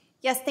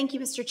Yes, thank you,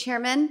 Mr.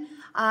 Chairman.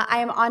 I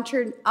am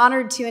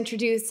honored to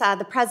introduce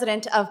the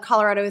president of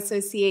Colorado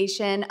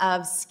Association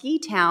of Ski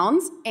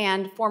Towns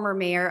and former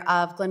mayor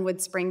of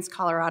Glenwood Springs,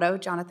 Colorado,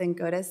 Jonathan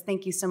Godis.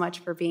 Thank you so much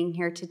for being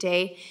here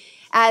today.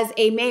 As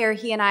a mayor,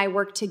 he and I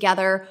worked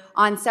together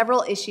on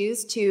several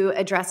issues to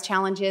address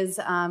challenges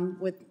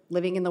with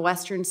living in the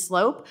Western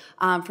Slope,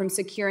 from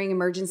securing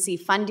emergency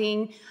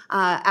funding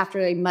after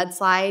a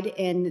mudslide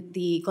in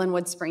the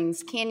Glenwood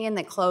Springs Canyon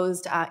that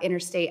closed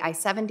Interstate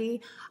I-70,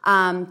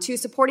 to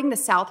supporting the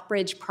South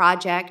Bridge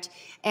project,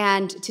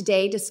 and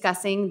today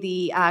discussing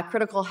the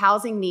critical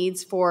housing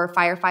needs for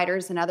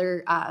firefighters and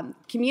other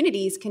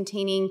communities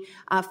containing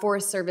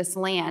Forest Service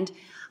land.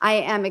 I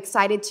am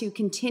excited to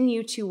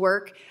continue to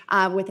work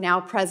with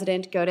now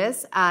President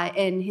Godis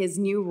in his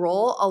new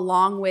role,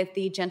 along with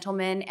the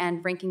gentleman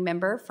and ranking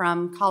member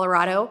from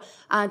Colorado,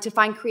 to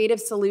find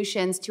creative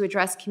solutions to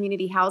address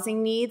community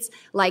housing needs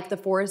like the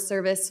Forest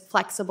Service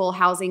Flexible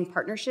Housing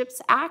Partnerships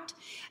Act.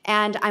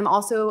 And I'm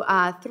also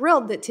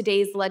thrilled that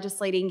today's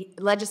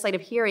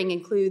legislative hearing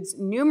includes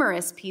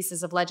numerous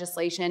pieces of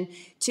legislation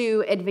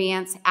to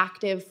advance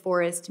active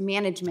forest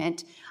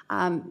management.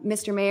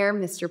 Mr. Mayor,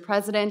 Mr.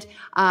 President,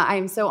 I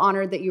am so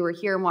honored that you are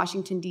here in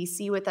Washington,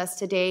 D.C. with us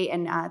today,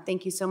 and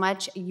thank you so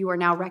much. You are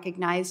now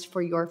recognized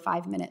for your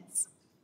 5 minutes.